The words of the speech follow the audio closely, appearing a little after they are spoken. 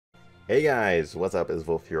Hey guys, what's up? It's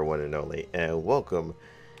Volf, your one and only, and welcome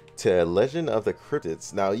to Legend of the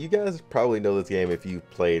Cryptids. Now, you guys probably know this game if you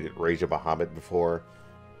played Rage of Bahamut before.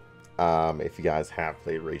 If you guys have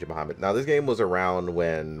played Rage of Bahamut. Now, this game was around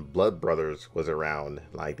when Blood Brothers was around.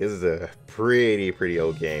 Like, this is a pretty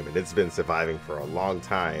old game, and it's been surviving for a long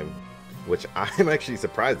time, which I'm actually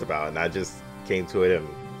surprised about. And I just came to it and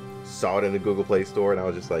saw it in the Google Play Store, and I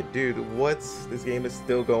was just like, dude, what's this game is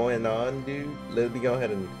still going on, dude? Let me go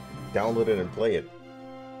ahead and download it and play it.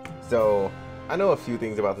 So I know a few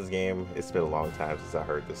things about this game. It's been a long time since I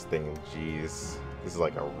heard this thing. Jeez, this is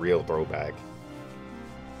like a real throwback.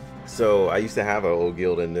 So I used to have an old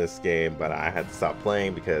guild in this game, but I had to stop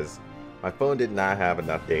playing because my phone did not have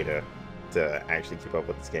enough data to actually keep up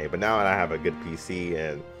with this game. But now that I have a good PC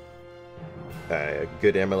and a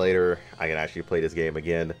good emulator, I can actually play this game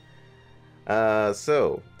again.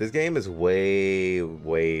 So this game is way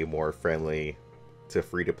more friendly to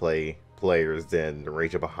free-to-play players than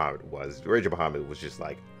Rage of Bahamut was. Rage of Bahamut was just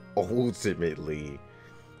like ultimately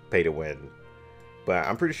pay-to-win. But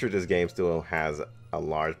I'm pretty sure this game still has a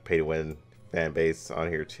large pay-to-win fan base on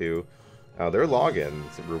here too. Their logins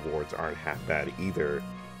rewards aren't half bad either.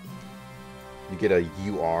 You get a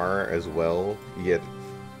UR as well. You get,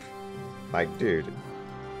 like, dude,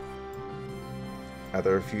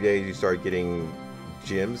 after a few days you start getting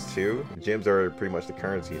gems too. Gems are pretty much the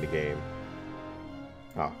currency in the game.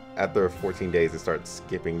 After 14 days it starts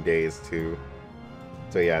skipping days too.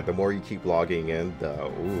 So yeah, the more you keep logging in,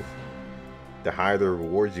 the higher the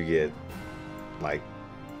rewards you get. Like,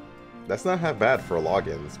 that's not half bad for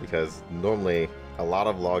logins, because normally a lot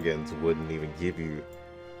of logins wouldn't even give you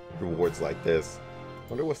rewards like this. I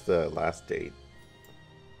wonder what's the last date.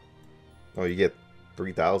 Oh, you get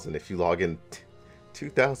 3,000 if you log in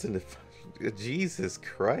 2,000. Jesus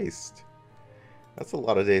Christ, that's a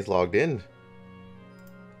lot of days logged in.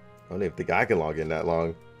 I don't even think I can log in that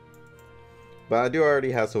long. But I do already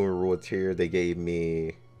have some rewards here. They gave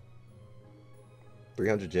me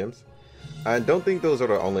 300 gems. I don't think those are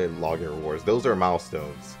the only login rewards. Those are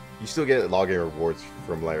milestones. You still get login rewards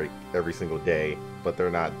from like every single day, but they're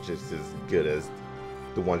not just as good as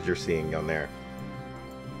the ones you're seeing on there.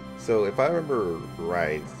 So if I remember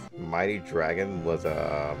right, Mighty Dragon was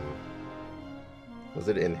a was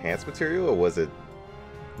it enhanced material or was it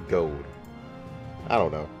gold? I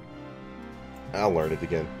don't know. I'll learn it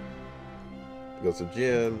again. Go some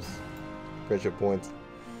gems, friendship points.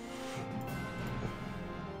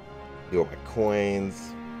 Go my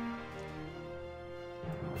coins.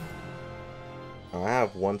 I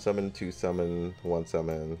have 1 summon, 2 summon, 1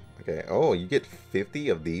 summon. Okay. Oh, you get 50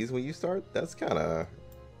 of these when you start? That's kind of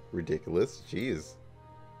ridiculous. Jeez.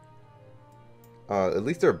 At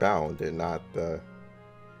least they're bound and not the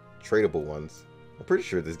tradable ones. I'm pretty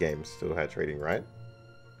sure this game still had trading, right?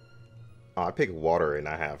 Oh, I picked water and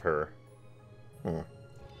I have her. I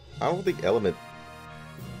don't think element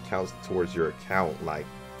counts towards your account like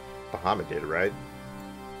Bahamut did, right?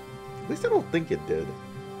 At least I don't think it did.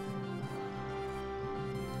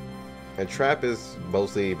 And trap is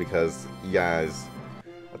mostly because you guys,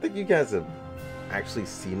 I think you guys have actually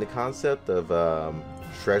seen the concept of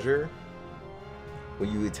treasure. When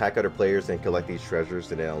you attack other players and collect these treasures,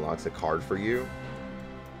 and it unlocks a card for you.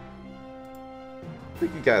 I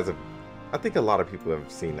think you guys have, I think a lot of people have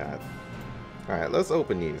seen that. Alright, let's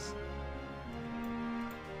open these.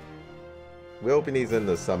 We open these in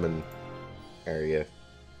the summon area,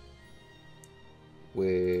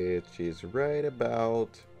 which is right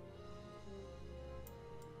about...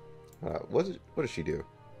 what does she do?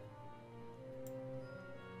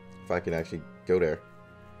 If I can actually go there.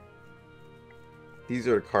 These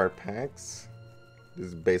are the card packs. This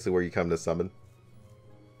is basically where you come to summon.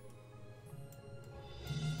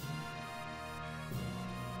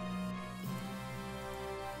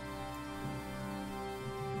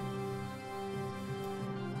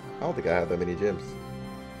 I don't think I have that many gems.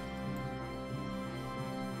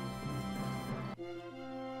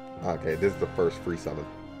 Okay, this is the first free summon.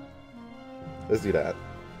 Let's do that.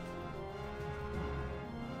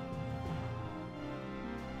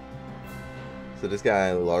 So this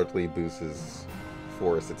guy largely boosts his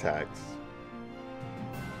forest attacks.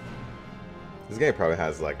 This game probably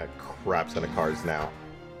has like a crap ton of cards now.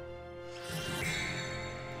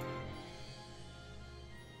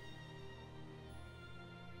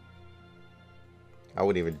 I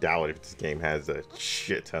wouldn't even doubt if this game has a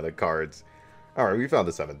shit ton of cards. Alright, we found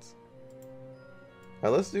the summons. Now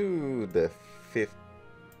let's do the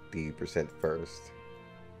 50% first.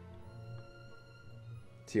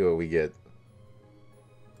 See what we get.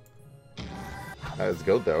 Let's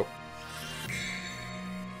go though.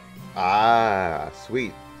 Ah,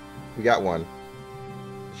 sweet. We got one.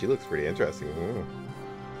 She looks pretty interesting.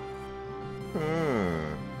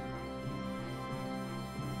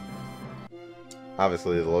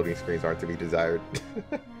 Obviously, the loading screens aren't to be desired.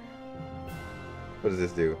 What does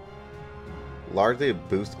this do? Largely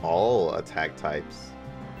boost all attack types.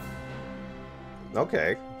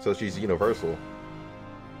 Okay, so she's universal.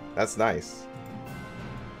 That's nice.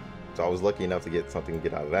 So I was lucky enough to get something to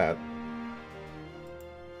get out of that.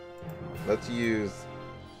 Let's use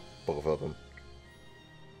both of them.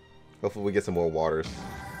 Hopefully we get some more waters.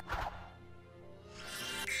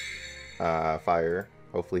 Fire.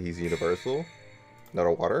 Hopefully he's universal.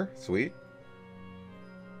 Another water. Sweet.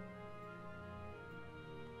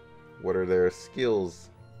 What are their skills?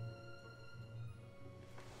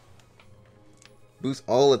 Boost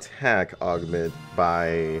all attack augment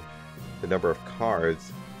by the number of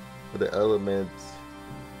cards for the elements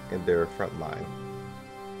in their front line.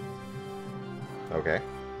 Okay.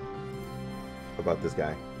 What about this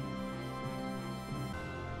guy?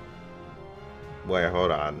 Wait,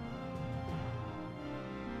 hold on.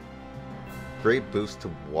 Great boost to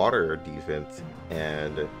water defense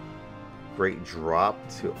and great drop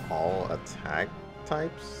to all attack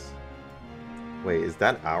types? Wait, is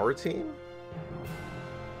that our team?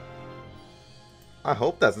 I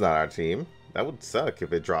hope that's not our team. That would suck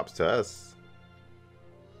if it drops to us.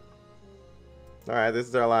 Alright, this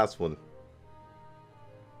is our last one.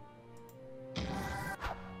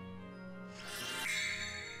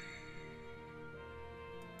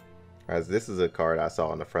 Alright, this is a card I saw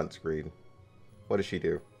on the front screen. What does she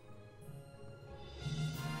do?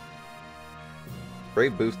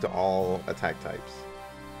 Great boost to all attack types.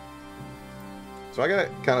 So I got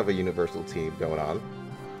kind of a universal team going on.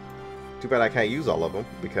 Too bad I can't use all of them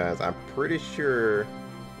because I'm pretty sure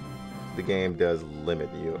the game does limit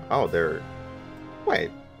you. Oh, they're...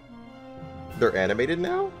 Wait. They're animated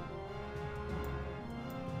now?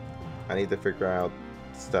 I need to figure out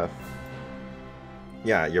stuff.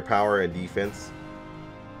 Yeah, your power and defense.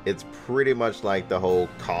 It's pretty much like the whole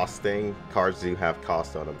cost thing. Cards do have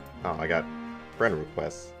cost on them. Oh, I got friend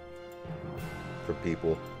requests from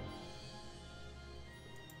people.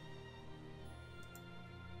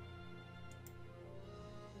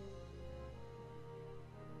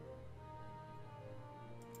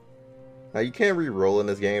 Now you can't re-roll in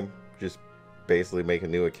this game. Just basically make a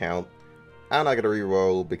new account. I'm not gonna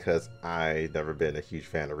re-roll because I've never been a huge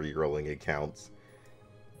fan of re-rolling accounts.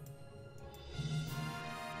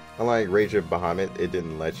 Unlike Rage of Bahamut, it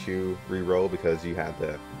didn't let you re-roll because you had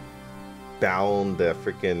to bound the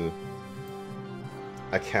freaking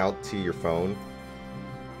account to your phone.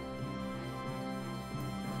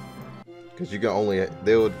 Because you can only,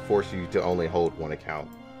 they would force you to only hold one account.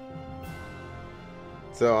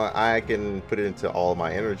 So I can put it into all of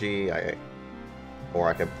my energy, or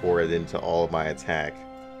I can pour it into all of my attack.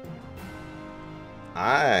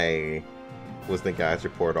 I was thinking I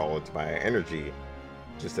should pour it all into my energy,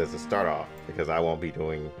 just as a start off, because I won't be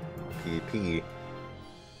doing PvP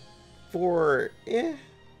for,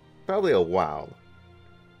 probably a while.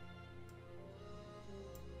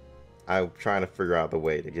 I'm trying to figure out the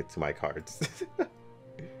way to get to my cards.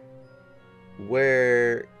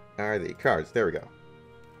 Where are the cards? There we go.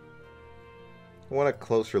 I want a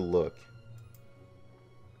closer look.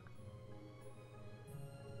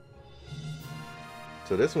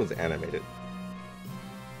 So this one's animated.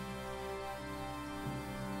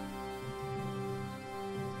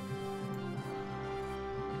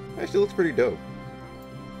 Actually looks pretty dope.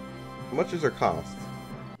 How much is her cost?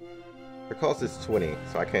 Her cost is 20,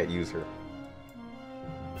 so I can't use her.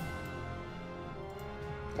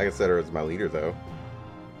 I can set her as my leader though.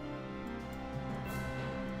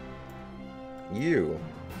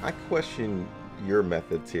 I question your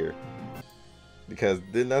methods here. Because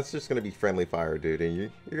then that's just gonna be friendly fire, dude, and you're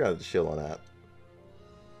gonna have to chill on that.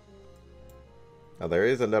 Now there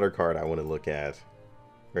is another card I want to look at.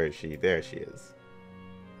 Where is she? There she is.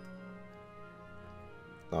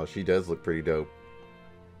 Oh, she does look pretty dope.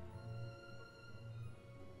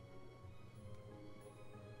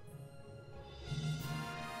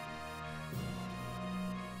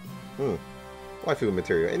 Waifu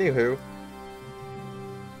material. Anywho,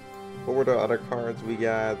 what were the other cards we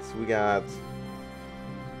got? We got...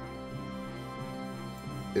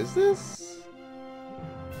 Is this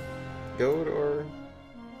gold or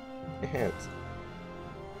enhanced?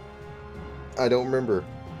 I don't remember.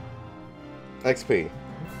 XP.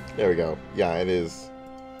 There we go. Yeah, it is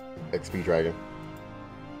XP Dragon.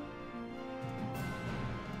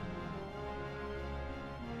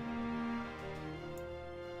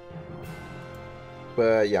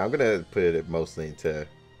 But yeah, I'm gonna put it mostly into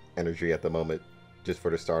energy at the moment. just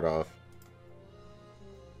for the start off.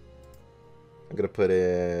 I'm gonna put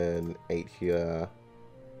in 8 here,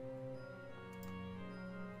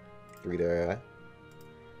 3 there,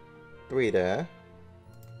 3 there.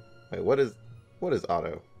 Wait, what is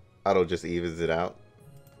auto? Auto just evens it out.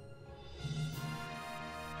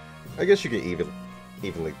 I guess you can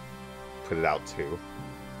evenly put it out too.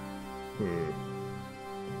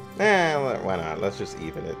 Why not? Let's just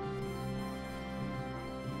even it.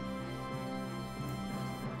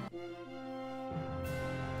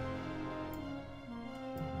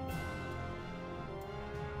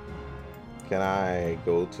 Can I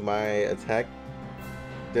go to my attack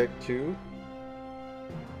deck too?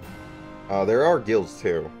 There are guilds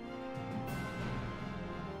too.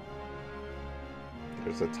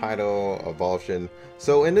 There's a title, evolution.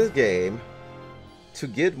 So in this game, to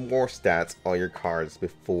get more stats on your cards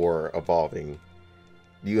before evolving,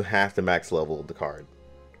 you have to max level the card.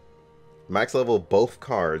 Max level both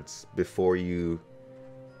cards before you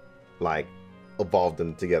like evolve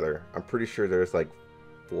them together. I'm pretty sure there's like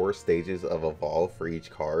 4 stages of evolve for each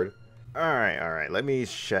card. Alright, let me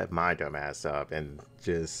shut my dumb ass up and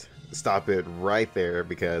just stop it right there,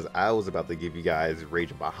 because I was about to give you guys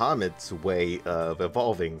Rage of Bahamut's way of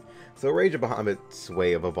evolving. So Rage of Bahamut's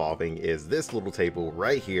way of evolving is this little table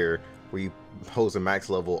right here, where you pose a max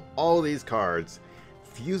level all these cards,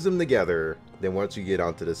 fuse them together, then once you get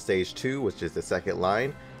onto the stage 2, which is the second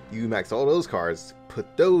line, you max all those cards,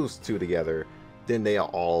 put those 2 together, then they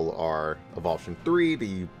all are Evolution 3, then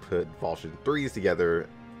you put Evolution 3s together,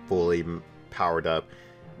 fully powered up,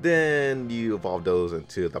 then you evolve those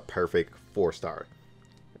into the perfect 4-star.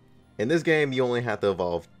 In this game, you only have to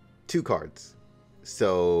evolve 2 cards.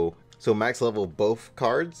 So max level both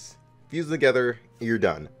cards, fuse them together, you're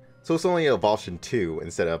done. So it's only Evolution 2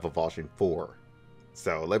 instead of Evolution 4.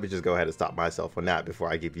 So let me just go ahead and stop myself on that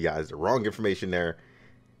before I give you guys the wrong information there.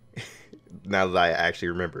 Now that I actually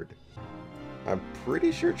remembered. I'm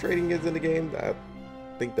pretty sure trading is in the game. I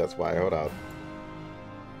think that's why. Hold on.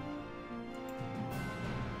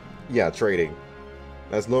 Yeah, trading.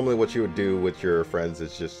 That's normally what you would do with your friends,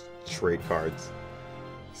 is just trade cards.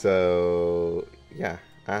 So, yeah,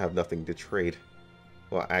 I have nothing to trade.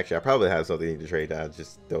 Well, actually, I probably have something to trade. I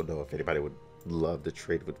just don't know if anybody would love to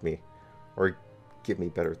trade with me or give me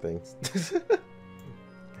better things.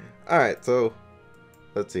 Alright, so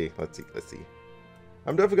let's see.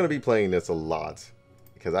 I'm definitely going to be playing this a lot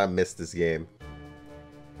because I missed this game.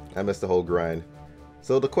 I missed the whole grind.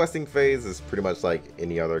 So the questing phase is pretty much like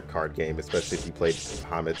any other card game, especially if you played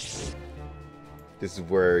Bahamut. This is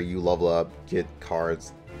where you level up, get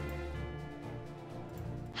cards,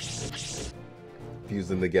 fuse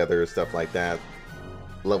them together, stuff like that.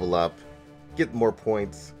 Level up, get more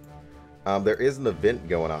points. There is an event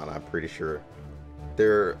going on, I'm pretty sure.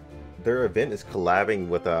 Their event is collabing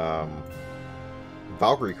with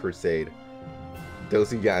Valkyrie Crusade.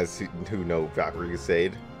 Those of you guys who know Valkyrie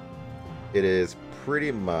Crusade, it is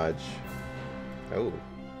pretty much... Oh.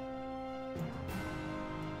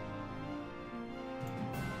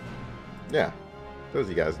 Yeah. Those of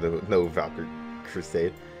you guys know Valkyrie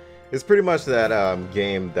Crusade. It's pretty much that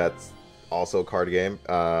game that's also a card game.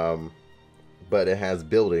 But it has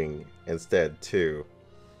building instead too.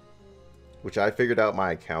 Which I figured out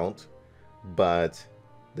my account. But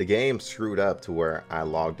the game screwed up to where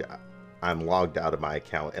I'm logged out of my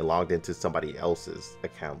account and logged into somebody else's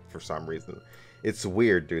account for some reason. It's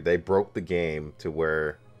weird, dude. They broke the game to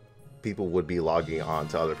where people would be logging on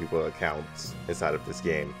to other people's accounts inside of this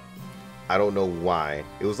game. I don't know why.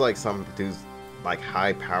 It was like some dude's like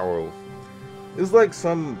high power. It was like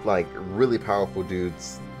some like really powerful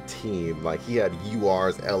dude's team. Like he had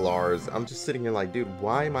URs, LRs. I'm just sitting here like, dude,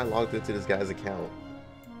 why am I logged into this guy's account?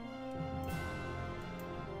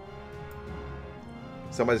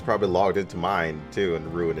 Somebody's probably logged into mine too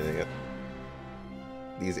and ruining it.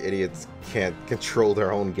 These idiots can't control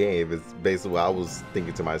their own game. It's basically what I was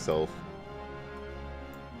thinking to myself.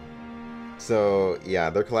 So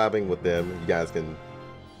yeah, they're collabing with them. You guys can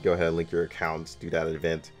go ahead and link your accounts, do that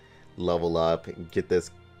event, level up, get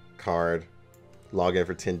this card, log in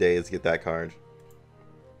for 10 days, get that card.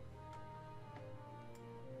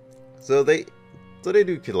 So they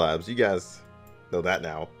do collabs. You guys know that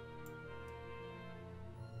now.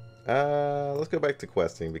 Let's go back to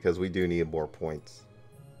questing because we do need more points.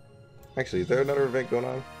 Actually, is there another event going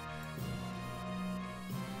on?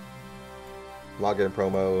 Login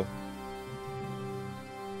promo.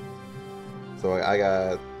 So I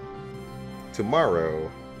got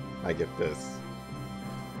tomorrow. I get this,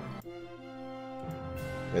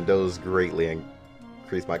 and those greatly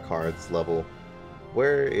increase my cards level.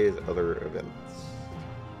 Where is other events?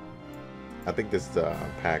 I think this is a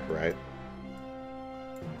pack, right?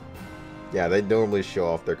 Yeah, they normally show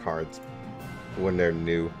off their cards when they're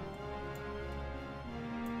new.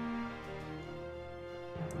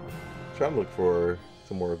 Trying to look for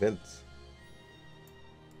some more events.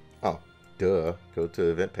 Oh, duh. Go to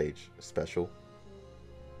event page. Special.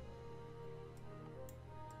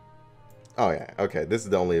 Oh yeah, okay. This is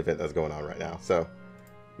the only event that's going on right now. So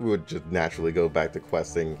we would just naturally go back to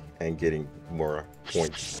questing and getting more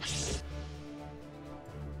points.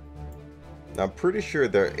 I'm pretty sure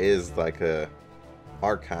there is like a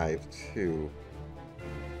archive too.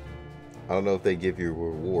 I don't know if they give you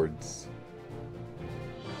rewards.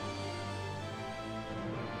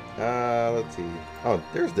 Let's see. Oh,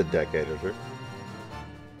 there's the deck editor.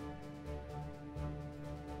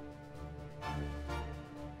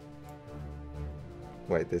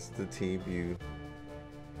 Wait, this is the team you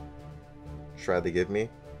tried to give me?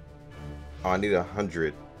 Oh, I need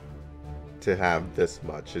 100 to have this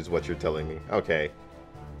much, is what you're telling me. Okay,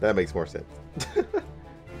 that makes more sense.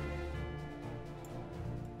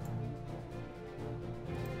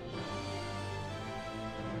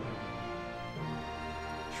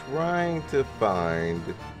 Trying to find...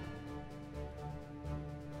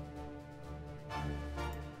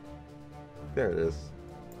 There it is.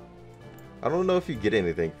 I don't know if you get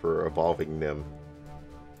anything for evolving them.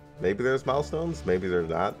 Maybe there's milestones, maybe there's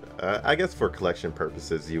not. I guess for collection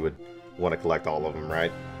purposes you would want to collect all of them,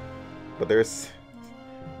 right? But there's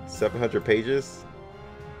 700 pages?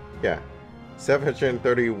 Yeah.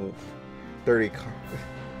 730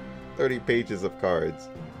 30 pages of cards.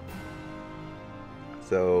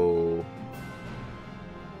 So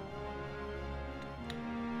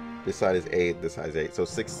this side is 8, this side is 8. So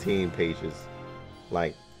 16 pages.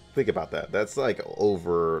 Like, think about that. That's like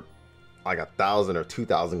over like 1,000 or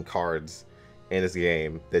 2,000 cards in this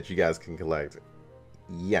game that you guys can collect.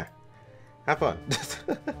 Yeah. Have fun.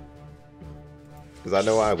 Because I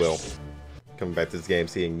know I will. Coming back to this game,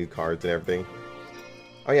 seeing new cards and everything.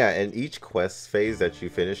 Oh yeah, and each quest phase that you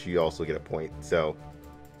finish, you also get a point. So,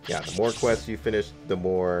 yeah, the more quests you finish, the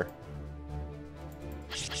more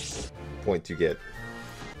points you get.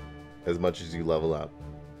 As much as you level up.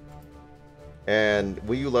 And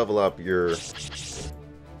when you level up, your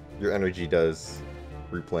energy does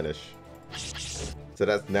replenish. So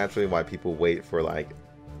that's naturally why people wait for like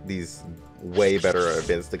these way better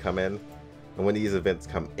events to come in. And when these events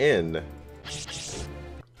come in,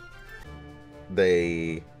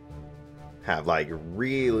 they have like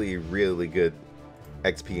really, really good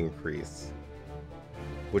XP increase,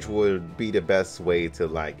 which would be the best way to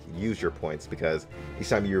like use your points, because each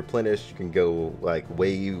time you replenish, you can go like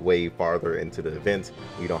way farther into the event.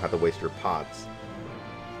 You don't have to waste your pots.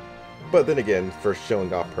 But then again, for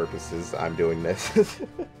showing off purposes, I'm doing this.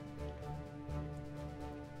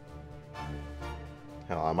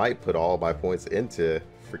 Hell, I might put all my points into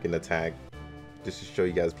freaking attack just to show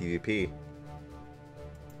you guys PvP.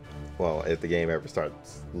 Well, if the game ever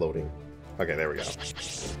starts loading. Okay, there we go.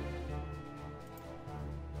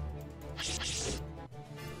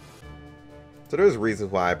 So there's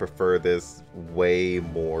reasons why I prefer this way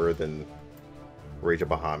more than Rage of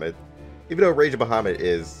Bahamut. Even though Rage of Bahamut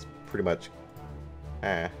is pretty much...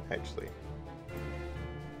 actually.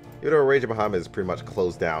 Even though Rage of Bahamut is pretty much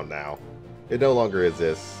closed down now. It no longer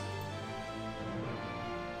exists.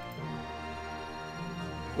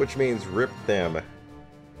 Which means rip them.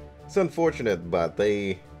 It's unfortunate, but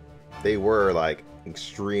they were like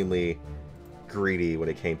extremely greedy when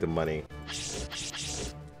it came to money.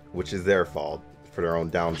 Which is their fault for their own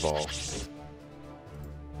downfall.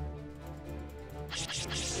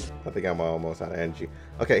 I think I'm almost out of energy.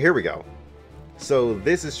 Okay, here we go. So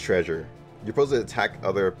this is treasure. You're supposed to attack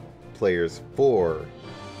other players for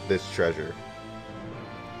this treasure.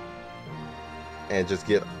 And just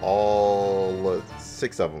get all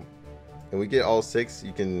 6 of them. And we get all 6,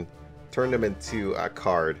 you can turn them into a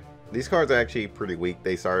card. These cards are actually pretty weak.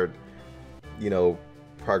 They started, you know,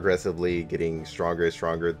 progressively getting stronger and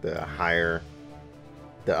stronger the higher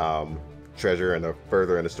the treasure and the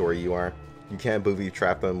further in the story you are. You can booby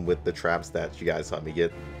trap them with the traps that you guys saw me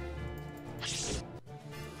get.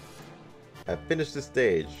 I finished the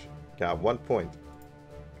stage. Got 1 point.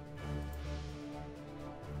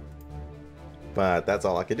 But that's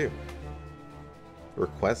all I can do.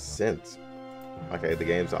 Request sent. Okay, the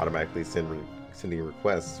game's automatically sending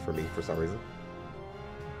requests for me for some reason.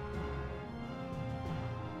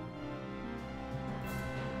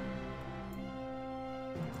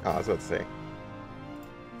 Oh, I was about to say.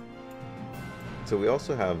 So we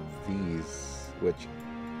also have these, which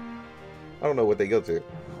I don't know what they go to.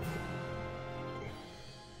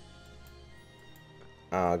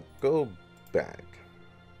 Go back.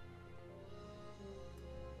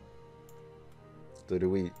 So do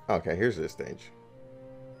we... Okay, here's this stage.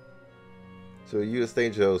 So you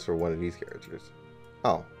stage those for one of these characters.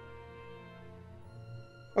 Oh.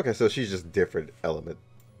 Okay, so she's just different element.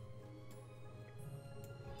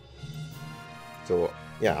 So,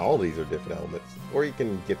 yeah, all these are different elements. Or you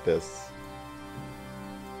can get this.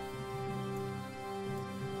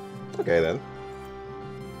 Okay, then.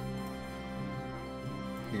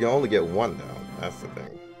 You can only get one now. That's the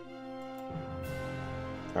thing.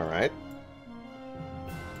 Alright.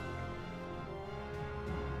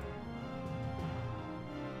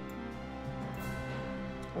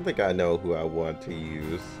 I think I know who I want to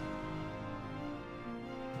use.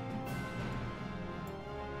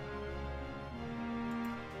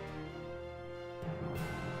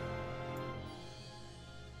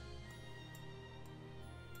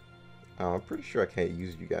 I'm pretty sure I can't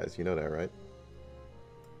use you guys. You know that, right?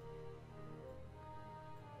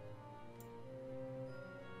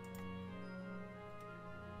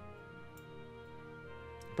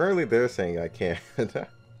 Apparently they're saying I can't.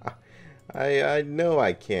 I know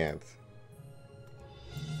I can't.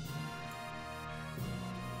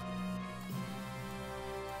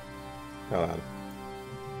 Hold on.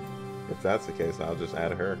 If that's the case, I'll just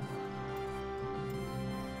add her.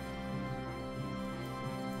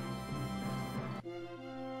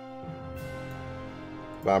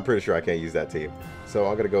 But I'm pretty sure I can't use that team. So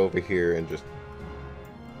I'm going to go over here and just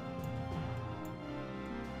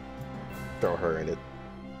throw her in it.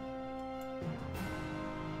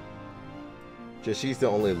 Just she's the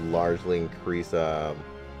only largely increased attack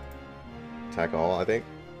all, I think.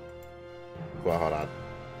 Well, hold on.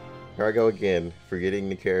 Here I go again. Forgetting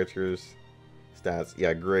the characters. Stats.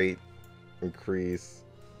 Yeah, great. Increase.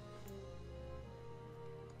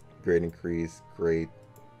 Great increase. Great.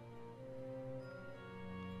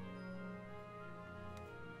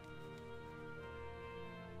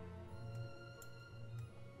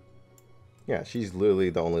 Yeah, she's literally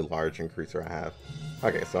the only large increaser I have.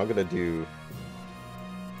 Okay, so I'm going to do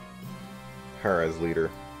her as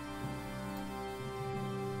leader.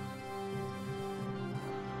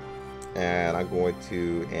 And I'm going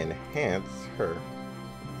to enhance her.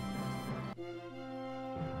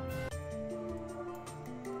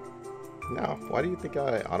 Now, why do you think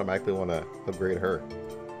I automatically want to upgrade her?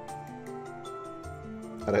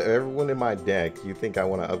 Out of everyone in my deck, you think I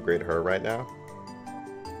want to upgrade her right now?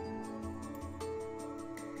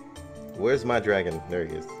 Where's my dragon? There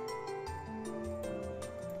he is.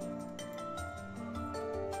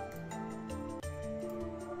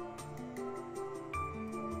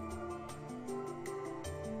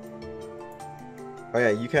 Oh yeah,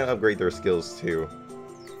 you can upgrade their skills too.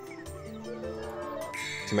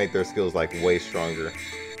 To make their skills like way stronger.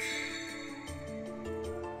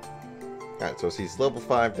 Alright, so she's level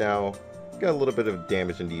 5 now. Got a little bit of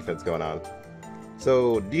damage and defense going on.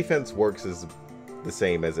 So defense works as the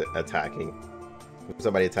same as attacking. If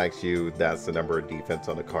somebody attacks you, that's the number of defense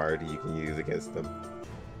on the card you can use against them.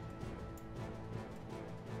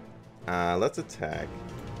 Let's attack.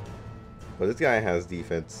 Well, this guy has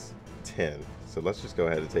defense 10, so let's just go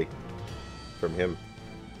ahead and take from him.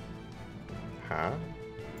 Huh?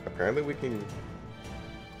 Apparently we can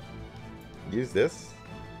use this.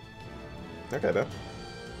 Okay, then.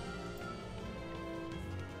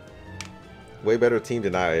 Way better team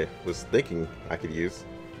than I was thinking I could use.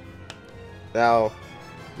 Now,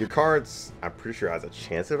 your cards, I'm pretty sure has a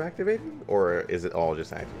chance of activating, or is it all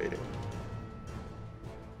just activating?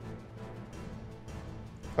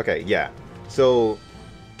 Okay, yeah. So,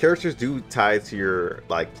 characters do tie to your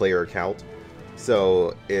like player account.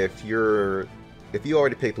 So, if you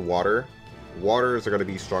already picked water, waters are going to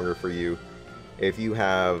be stronger for you. If you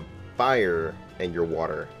have fire in your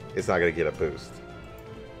water, it's not going to get a boost.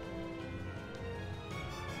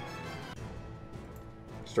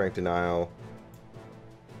 Strength denial.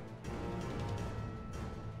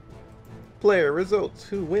 Player results.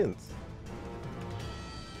 Who wins?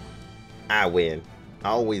 I win. I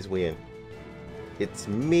always win. It's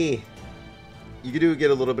me. You do get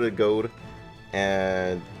a little bit of gold,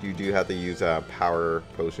 and you do have to use power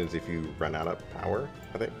potions if you run out of power,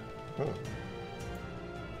 I think. Oh.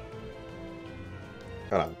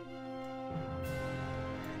 Hold on.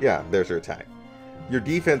 Yeah, there's your attack. Your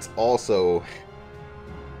defense also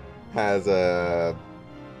has a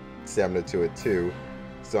stamina to it too,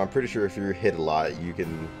 so I'm pretty sure if you're hit a lot, you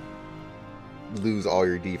can lose all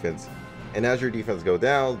your defense. And as your defense go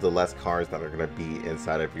down, the less cards that are going to be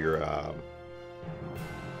inside of your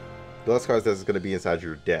the less cards that's going to be inside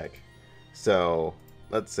your deck. So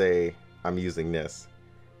let's say I'm using this,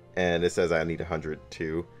 and it says I need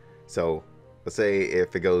 102. So let's say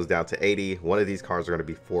if it goes down to 80, one of these cards are going to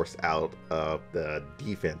be forced out of the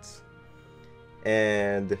defense.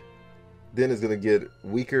 And then it's going to get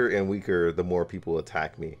weaker and weaker the more people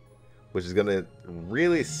attack me, which is going to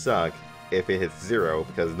really suck if it hits 0,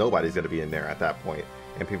 because nobody's going to be in there at that point,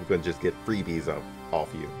 and people can just get freebies off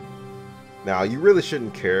you. Now, you really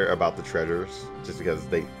shouldn't care about the treasures, just because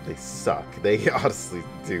they suck. They honestly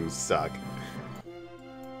do suck.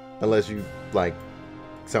 Unless you, like,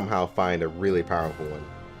 somehow find a really powerful one.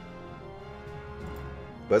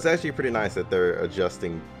 But it's actually pretty nice that they're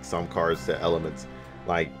adjusting some cards to elements.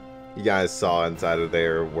 Like, you guys saw inside of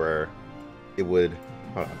there where it would...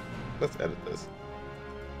 Hold on, let's edit this.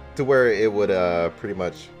 To where it would pretty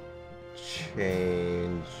much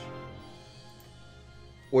change...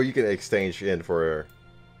 Or you can exchange in for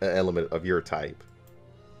an element of your type.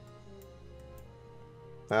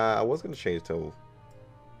 I was going to change to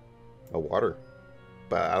a water,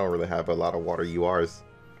 but I don't really have a lot of water URs.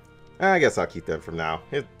 I guess I'll keep them from now.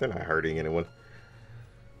 They're not hurting anyone.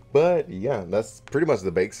 But yeah, that's pretty much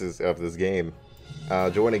the basis of this game.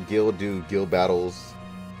 Join a guild, do guild battles.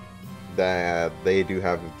 That they do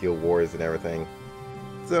have guild wars and everything.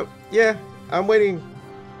 So yeah, I'm waiting.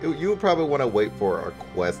 You would probably want to wait for a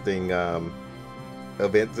questing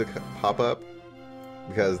event to pop up,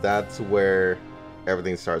 because that's where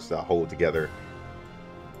everything starts to hold together.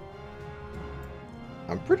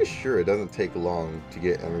 I'm pretty sure it doesn't take long to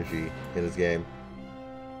get energy in this game.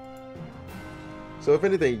 So if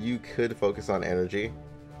anything, you could focus on energy.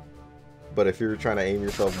 But if you're trying to aim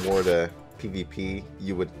yourself more to PvP,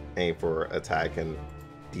 you would aim for attack and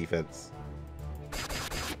defense.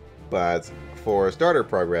 But for starter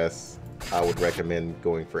progress, I would recommend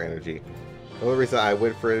going for energy. The only reason I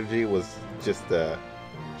went for energy was just to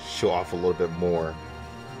show off a little bit more,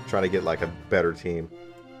 trying to get like a better team.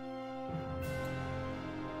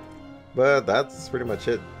 But that's pretty much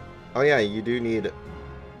it. Oh yeah, you do need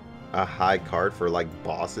a high card for like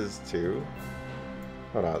bosses too.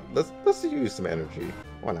 Hold on, let's use some energy.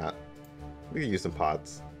 Why not? We can use some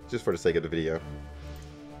pots just for the sake of the video.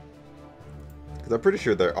 Because I'm pretty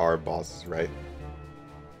sure there are bosses, right?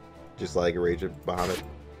 Just like Rage of Bahamut.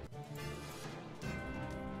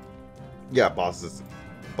 Yeah, boss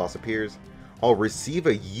appears. Oh, receive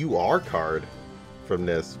a UR card from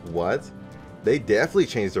this. What? They definitely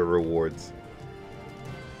changed their rewards.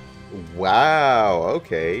 Wow,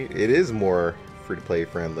 okay. It is more free-to-play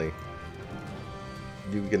friendly.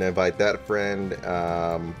 You can invite that friend.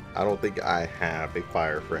 I don't think I have a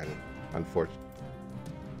fire friend, unfortunately.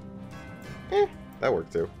 That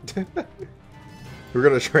worked too. We're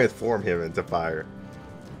gonna transform him into fire.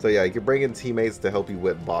 So yeah, you can bring in teammates to help you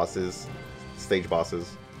with bosses, stage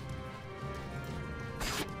bosses.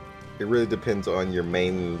 It really depends on your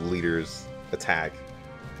main leader's attack.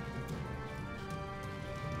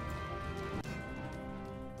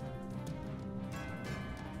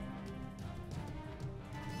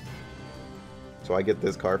 So I get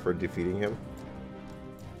this card for defeating him.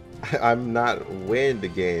 I'm not win the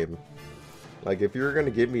game. Like, if you were going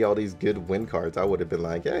to give me all these good win cards, I would have been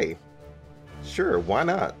like, hey, sure, why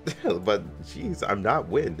not? But, jeez, I'm not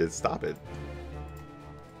win. Just stop it.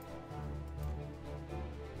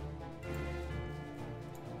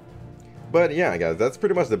 But, yeah, guys, that's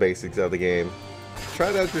pretty much the basics of the game. Try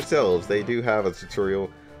it out yourselves. They do have a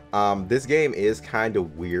tutorial. This game is kind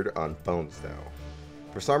of weird on phones, though.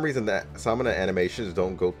 For some reason, some of the animations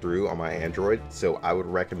don't go through on my Android, so I would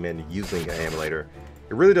recommend using an emulator.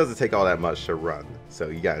 It really doesn't take all that much to run, so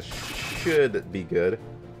you guys should be good.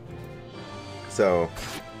 So,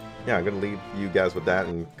 yeah, I'm going to leave you guys with that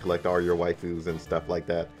and collect all your waifus and stuff like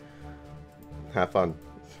that. Have fun.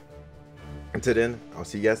 Until then, I'll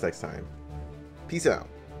see you guys next time. Peace out.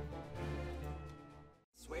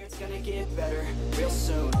 Swear it's gonna get better real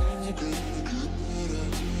soon.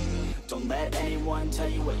 Don't let anyone tell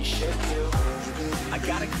you what you should do. I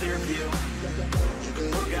got a clear view.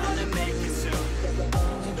 We're gonna make it soon.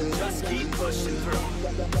 Just keep pushing through.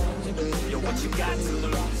 You're what you got to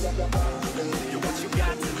lose. You're what you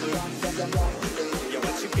got to lose. You're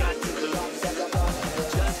what you got to lose.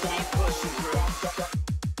 Just keep pushing through.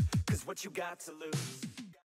 'Cause what you got to lose.